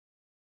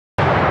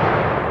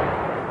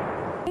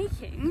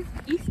Making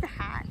Easter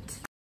hat.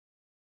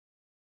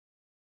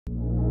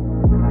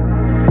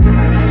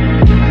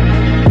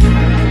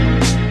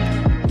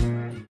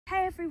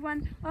 Hey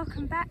everyone,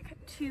 welcome back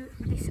to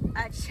this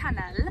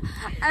channel.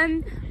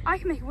 I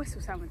can make a whistle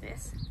sound with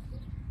this.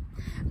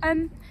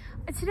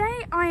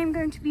 Today I am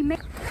going to be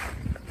making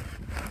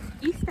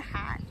Easter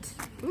hat.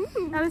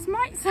 Ooh. Now this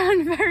might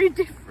sound very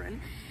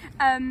different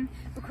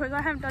because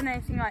I haven't done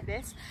anything like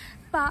this,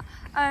 but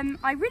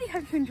I really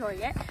hope you enjoy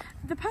it.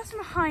 The person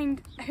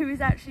behind who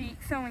is actually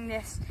filming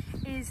this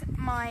is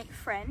my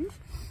friend.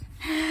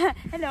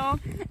 Hello.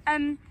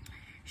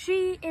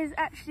 She is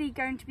actually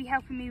going to be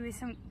helping me with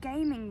some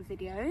gaming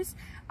videos.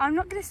 I'm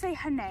not going to say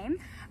her name,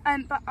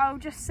 but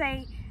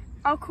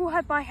I'll call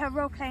her by her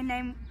roleplay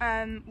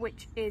name,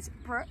 which is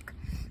Brooke.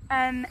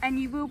 And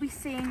you will be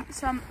seeing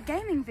some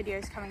gaming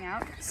videos coming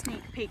out.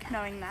 Sneak peek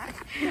knowing that.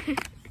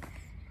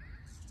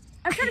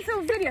 I'm trying to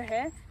film a video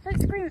here,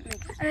 don't scream at me.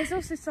 And there's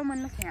also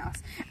someone looking at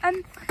us.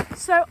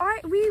 So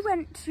we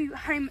went to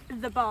Home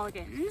the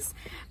Bargains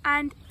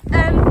and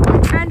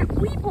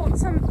we bought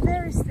some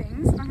various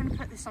things. I'm going to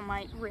put this on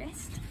my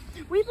wrist.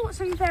 We bought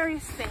some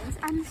various things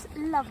and this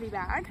lovely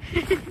bag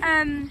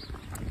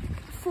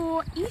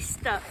for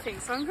Easter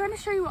things. So I'm going to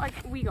show you what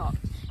we got.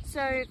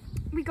 So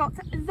we got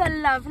the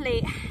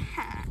lovely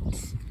hat.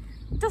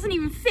 It doesn't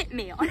even fit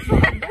me, I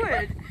thought it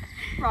would.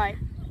 Right.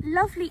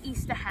 Lovely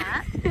Easter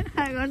hat.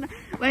 Hang on.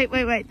 Wait.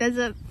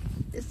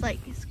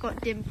 It's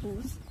got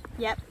dimples.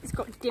 Yep, it's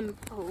got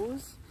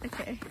dimples.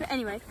 Okay. But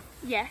anyway,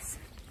 yes,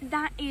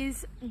 that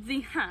is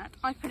the hat.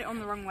 I put it on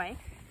the wrong way.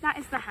 That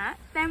is the hat.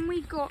 Then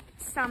we got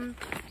some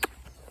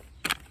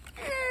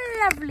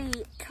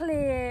lovely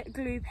clear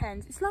glue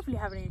pens. It's lovely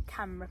having a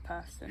camera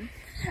person.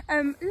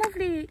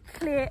 Lovely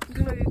clear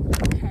glue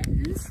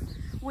pens,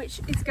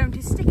 which is going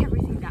to stick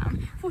everything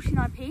down.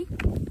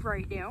 49p,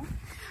 great deal.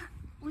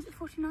 Was it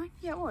 49?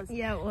 Yeah, it was.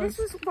 Yeah, it was.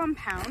 This was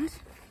 £1.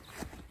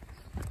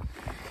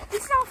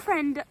 This is our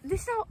friend,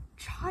 this is our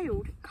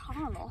child,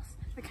 Carlos,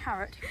 the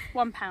carrot,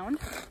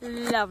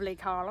 £1. Lovely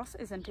Carlos,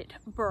 isn't it,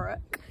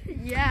 Brooke?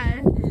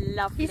 Yeah.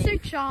 Lovely. He's so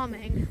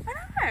charming. I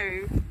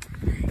know.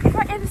 If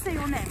I ever say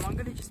your name, I'm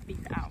going to just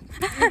beep it out.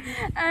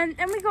 And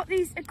we got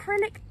these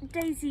acrylic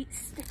daisy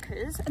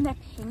stickers, and they're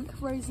pink,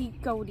 rosy,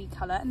 goldy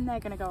colour, and they're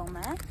going to go on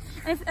there.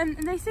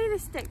 And they say they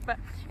stick, but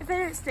if they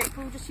don't stick,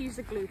 we'll just use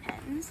the glue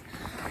pens.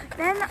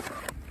 Then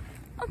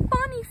a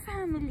bunny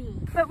family.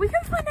 But we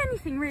couldn't find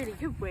anything really,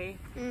 could we?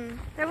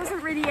 There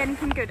wasn't really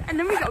anything good. And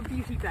then we got a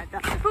beauty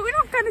blender, but we're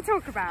not going to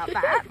talk about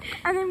that.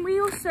 And then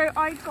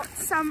I got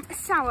some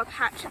Sour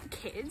Patch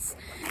Kids.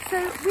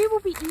 So we will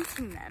be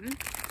eating them,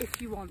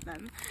 if you want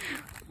them,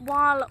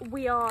 while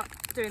we are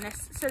doing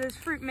this. So there's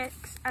fruit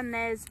mix and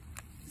there's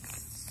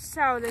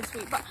sour and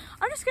sweet. But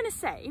I'm just going to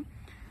say,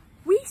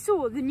 we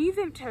saw the new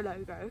Vimto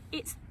logo.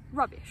 It's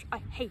rubbish. I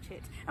hate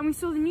it. And we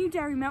saw the new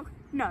Dairy Milk.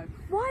 No.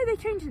 Why are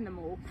they changing them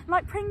all?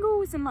 Like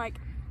Pringles and like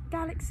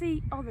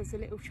Galaxy. Oh, there's a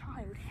little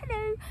child.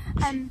 Hello.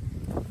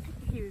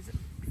 He was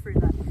through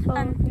that.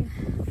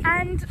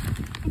 And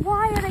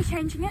why are they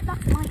changing it?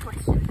 That's my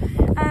question.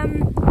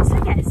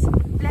 So yes,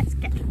 let's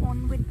get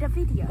on with the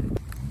video.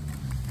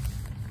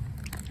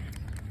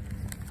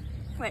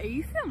 Wait, are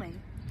you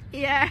filming?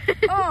 Yeah.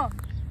 Oh,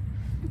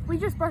 we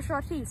just brushed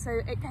our teeth, so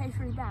it tastes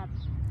really bad.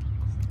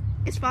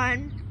 It's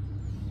fine.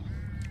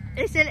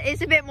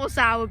 It's a bit more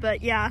sour,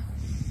 but yeah.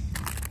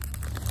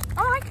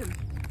 I like them.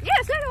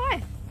 Yeah, so do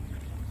I.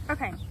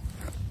 Okay.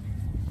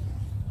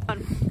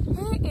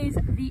 Here is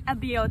the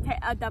Beauty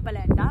da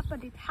blender,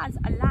 but it has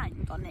a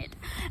line on it.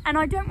 And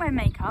I don't wear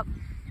makeup,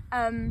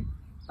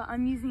 but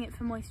I'm using it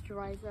for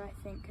moisturiser, I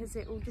think, because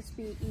it will just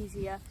be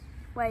easier.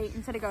 Wait,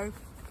 instead of go.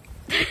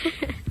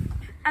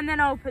 And then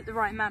I'll put the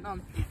right amount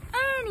on.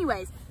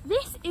 Anyways,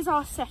 this is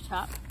our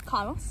setup.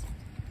 Carlos.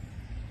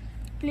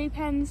 Glue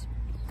pens.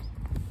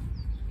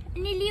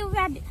 And a little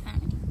rabbit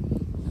hat.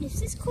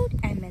 This is called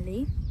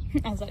Emily.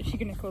 I was actually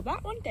going to call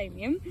that one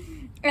Damien.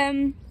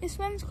 This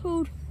one's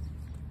called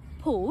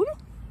Paul.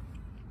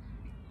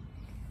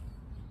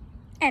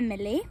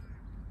 Emily.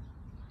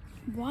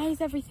 Why is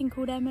everything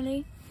called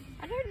Emily?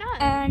 I don't know.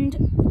 And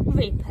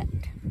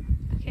Rupert.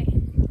 Okay.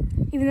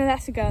 Even though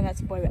that's a girl and that's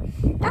a boy.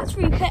 But that's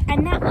Rupert,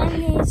 and that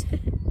one is...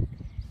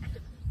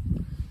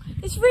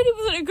 This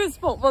really wasn't a good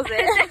spot, was it?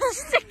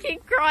 It's sticking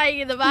crying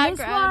in the background.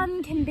 This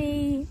one can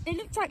be... It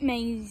looks like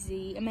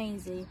Maisie. A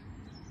Maisie.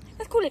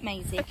 Let's call it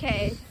Maisie.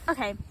 Okay.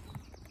 Okay.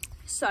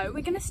 So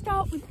we're going to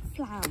start with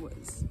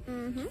flowers.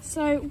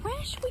 So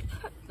where should we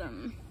put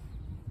them?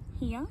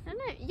 Here? I don't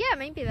know. Yeah,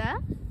 maybe there.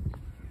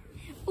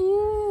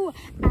 Ooh.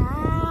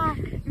 Ah.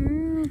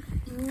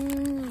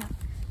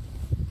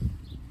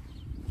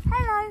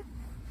 Hello.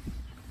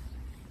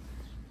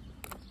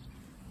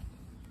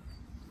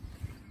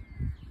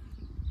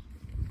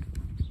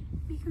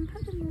 You can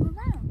put them all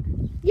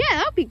around. Yeah,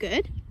 that'll be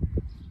good.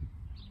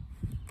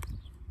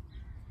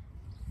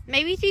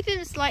 Maybe keep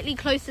them slightly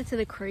closer to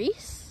the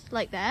crease,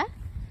 like there.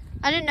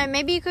 I don't know,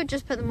 maybe you could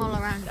just put them all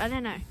around. I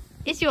don't know.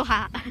 It's your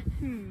hat.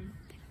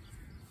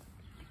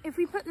 If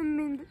we put them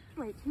in...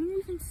 Wait, can you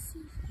even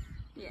see?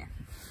 Yeah.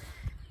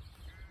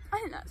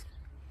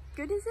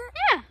 good, is it?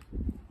 Yeah.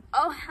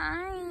 Oh,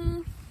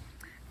 hi.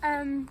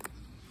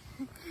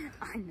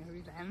 I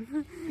know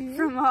them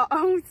from our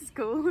old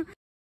school.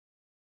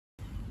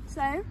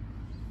 So,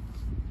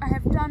 I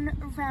have done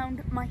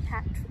around my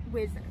hat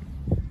with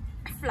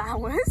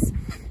flowers.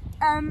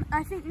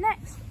 I think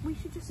next we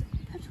should just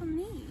put on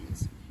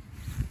these.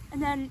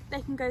 And then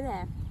they can go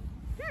there.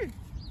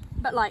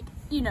 But like,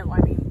 you know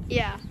what I mean.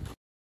 Yeah.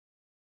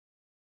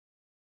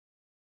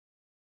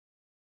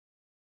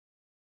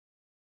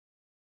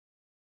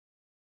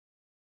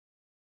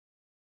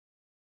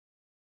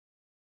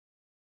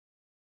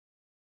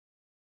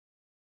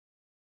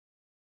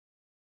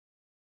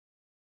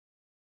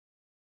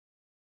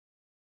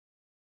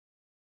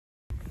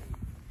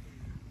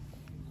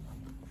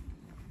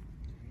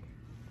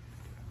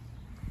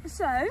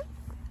 So,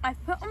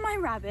 I've put on my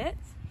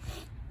rabbits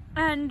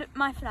and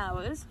my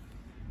flowers.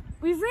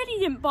 We really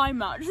didn't buy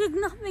much, there's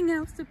nothing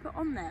else to put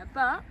on there,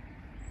 but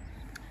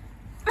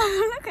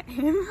look at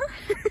him.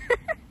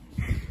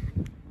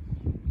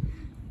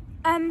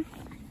 I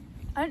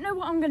don't know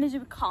what I'm going to do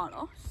with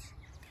Carlos.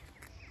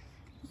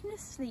 He's going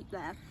to sleep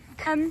there.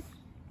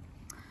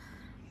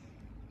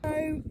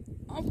 So,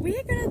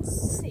 we're going to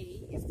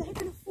see if they're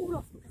going to fall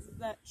off because of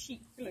the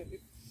sheet glue.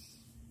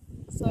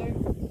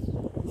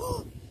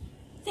 So,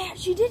 they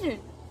actually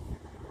didn't.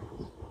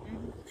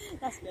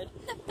 That's good.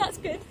 That's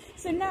good.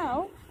 So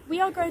now we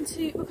are going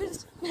to,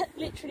 because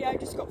literally I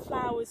just got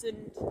flowers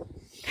and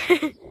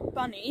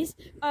bunnies,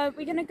 we're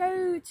going to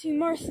go to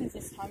Morrison's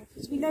this time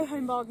because we know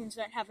Home Bargains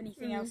don't have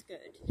anything else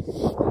good.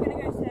 We're going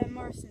to go to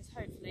Morrison's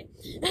hopefully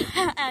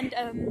and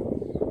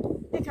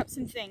pick up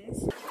some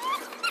things.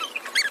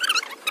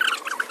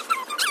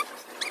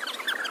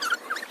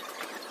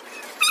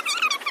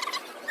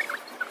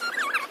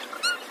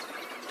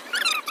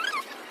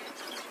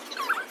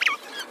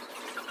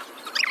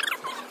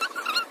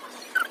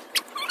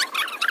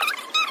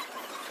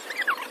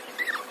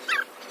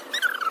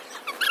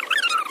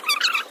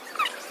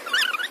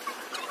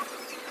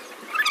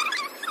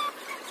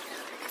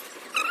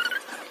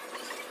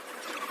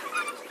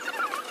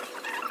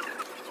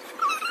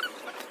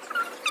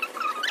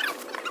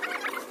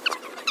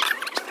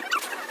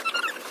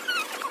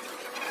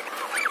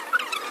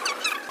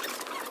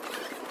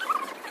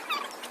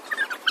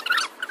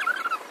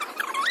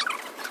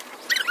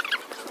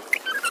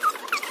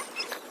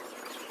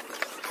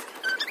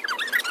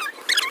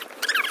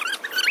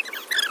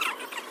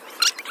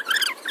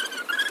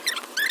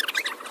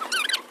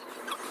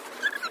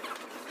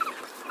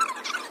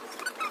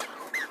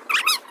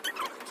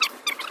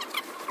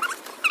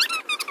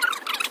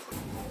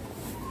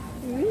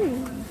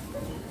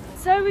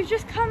 So we've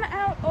just come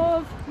out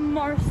of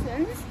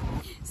Morrison's,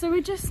 so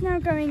we're just now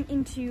going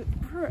into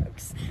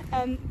Brooke's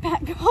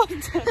back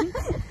garden.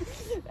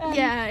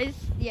 Yeah.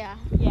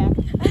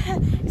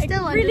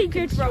 Still a really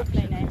good role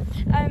play name.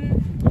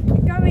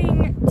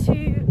 Going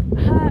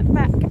to her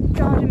back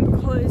garden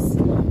because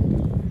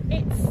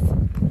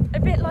it's a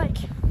bit like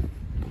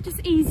just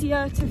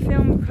easier to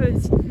film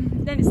because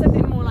then it's a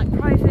bit more like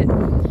private.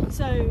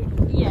 So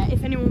yeah,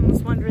 if anyone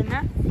was wondering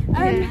that.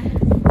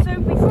 So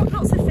we've got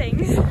lots of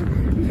things.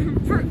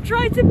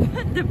 Tried to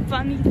put the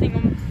bunny thing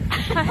on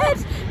her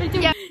head.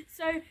 Yeah.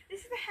 So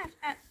this is the hat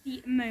at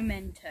the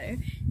momento.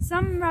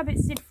 Some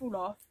rabbits did fall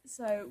off,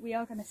 so we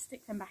are going to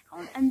stick them back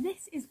on. And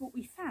this is what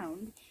we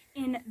found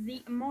in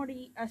the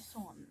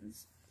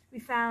Morrison's. We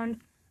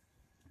found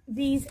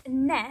these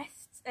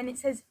nests, and it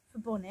says for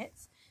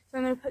bonnets. So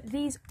I'm going to put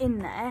these in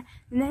there.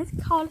 And there's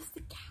Carlos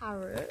the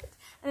carrot,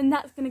 and then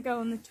that's going to go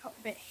on the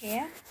top bit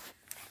here.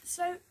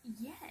 So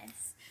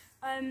yes,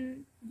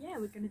 yeah,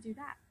 we're going to do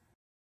that.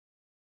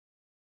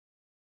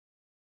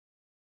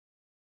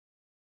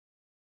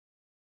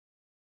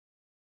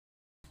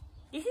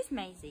 This is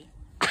Maisie.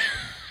 Don't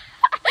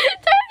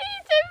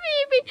eat it,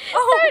 Phoebe!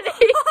 Oh.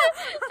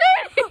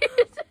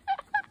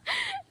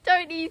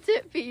 Don't eat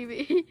it,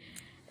 Phoebe.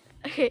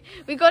 Okay,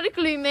 we got to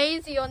glue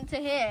Maisie onto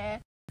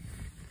here.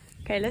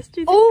 Okay, let's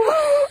do this.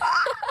 Oh!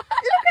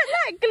 Look at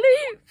that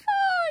glue!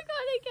 Oh my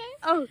god, okay.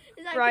 Oh,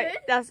 is that right,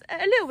 good? That's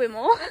a little bit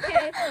more.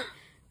 Okay.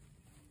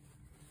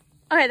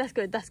 Okay, that's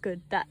good, that's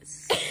good.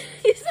 That's...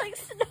 It's like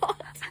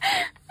snot.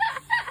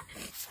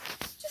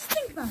 Just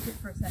think about it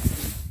for a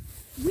second.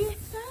 We're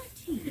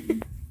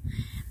 13.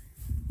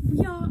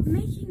 We are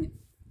making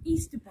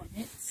Easter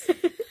bonnets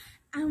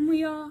and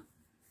we are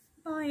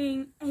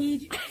buying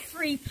age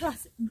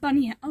 3+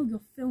 bunny hat. Oh,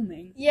 you're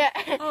filming. Yeah.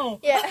 Oh.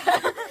 Yeah.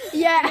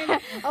 Yeah.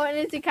 I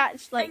wanted to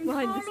catch like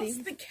behind Carlos the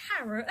scenes. the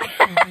carrot.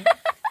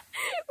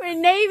 We're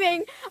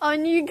naming our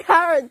new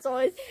carrot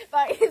toys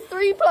like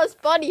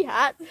 3+ bunny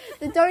hats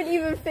that don't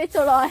even fit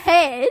on our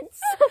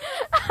heads.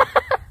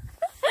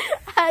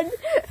 And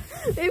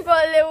we've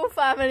got a little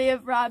family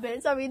of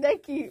rabbits. I mean, they're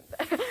cute.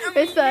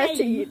 We're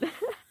 13.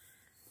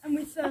 And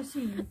we're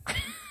 13.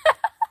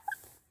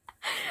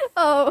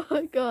 Oh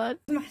my god.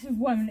 It's a massive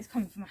worm and it's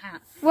coming from a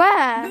hat.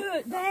 Where?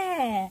 Look,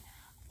 there.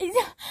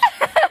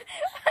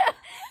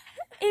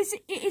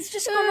 It's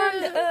just gone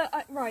around the...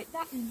 right,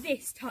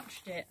 this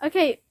touched it.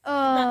 Okay.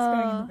 That's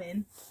going in the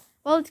bin.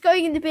 Well, it's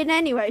going in the bin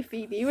anyway,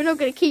 Phoebe. We're not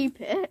going to keep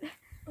it.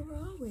 Or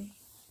are we?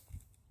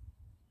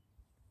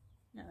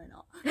 No, we're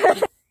not.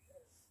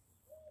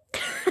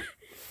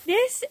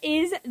 This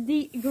is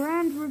the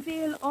grand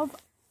reveal of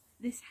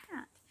this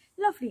hat.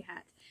 Lovely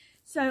hat.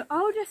 So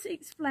I'll just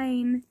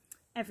explain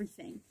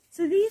everything.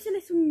 So these are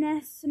little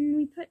nests, and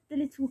we put the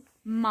little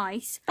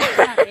mice,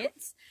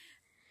 rabbits.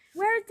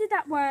 Where did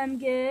that worm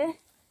go?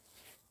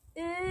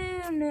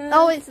 Oh no.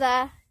 Oh, it's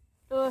there.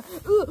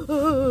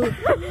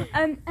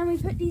 And we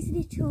put these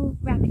little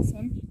rabbits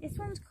in. This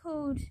one's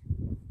called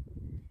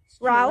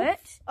Stuart.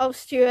 Ralph. Oh,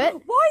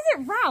 Stuart. Why is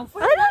it Ralph? I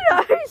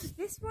don't know.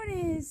 This one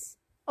is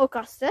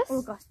Augustus.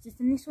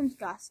 and this one's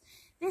Gus.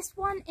 This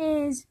one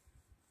is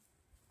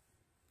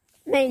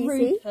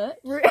Maisie. Rupert.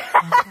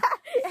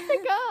 It's a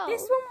girl.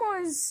 This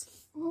one was,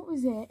 what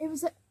was it? It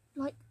was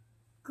like,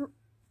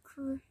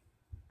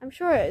 I'm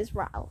sure it is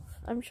Ralph.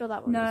 I'm sure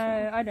that one no, is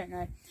Ralph. I don't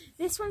know.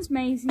 This one's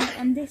Maisie,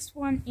 and this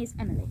one is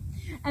Emily.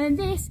 And then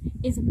this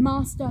is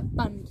Master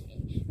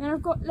Bunky. And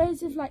I've got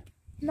loads of like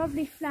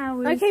lovely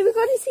flowers. Okay, we've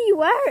got to see you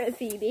wear it,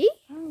 Phoebe.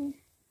 Oh.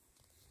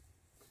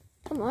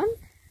 Come on.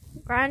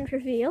 Grand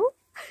reveal.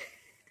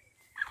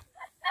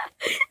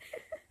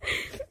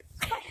 It's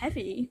quite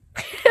heavy.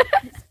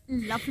 It's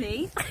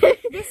lovely.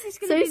 This is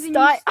going So to be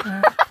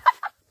the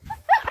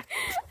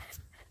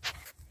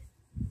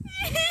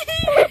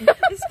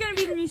This is going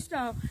to be the new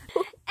style.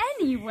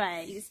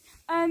 Anyways,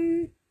 I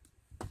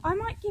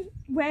might give.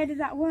 Where did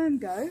that worm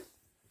go?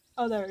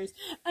 Oh, there it is.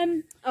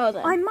 Oh,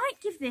 there. I might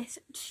give this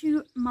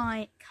to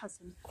my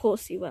cousin. Of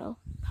course you will.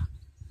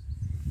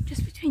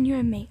 Just between you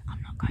and me,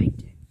 I'm not going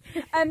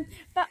to.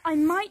 But I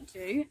might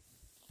do.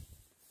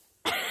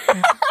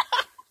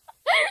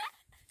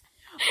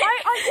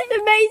 I think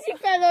The Maisie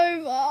fell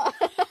over.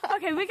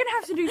 okay, we're gonna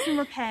have to do some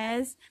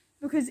repairs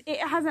because it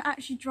hasn't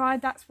actually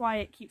dried. That's why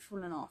it keeps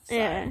falling off. So.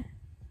 Yeah.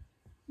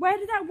 Where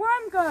did that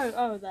worm go?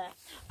 Oh, there.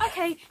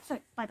 Okay, so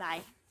bye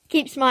bye.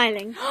 Keep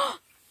smiling.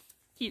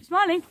 Keep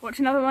smiling. Watch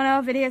another one of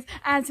our videos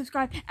and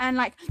subscribe and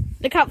like.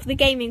 Look out for the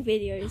gaming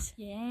videos.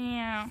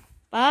 Yeah.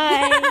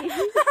 Bye.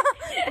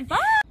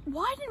 Bye.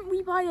 Why didn't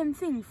we buy them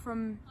thing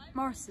from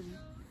Morrison?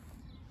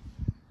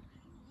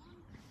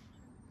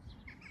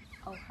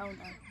 Oh hell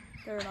no.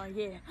 They're in our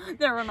year.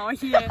 They're in our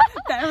year.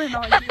 They're in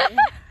our year.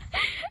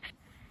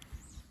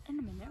 In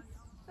a minute.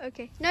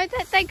 Okay. No,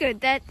 they're good.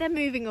 They're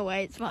moving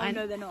away. It's Oh fine.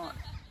 no, they're not.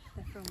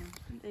 They're filming.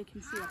 They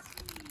can see us.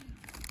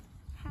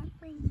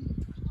 Do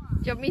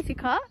you want me to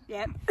cut?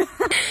 Yep.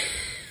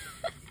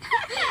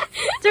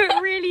 Do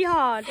it really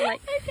hard.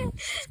 Like,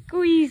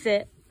 squeeze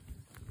it.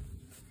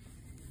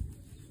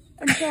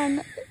 Again.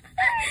 Do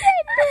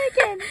it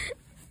again.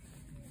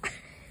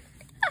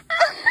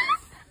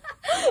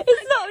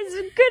 It's not as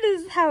good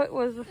as how it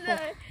was before. No.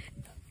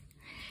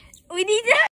 We need to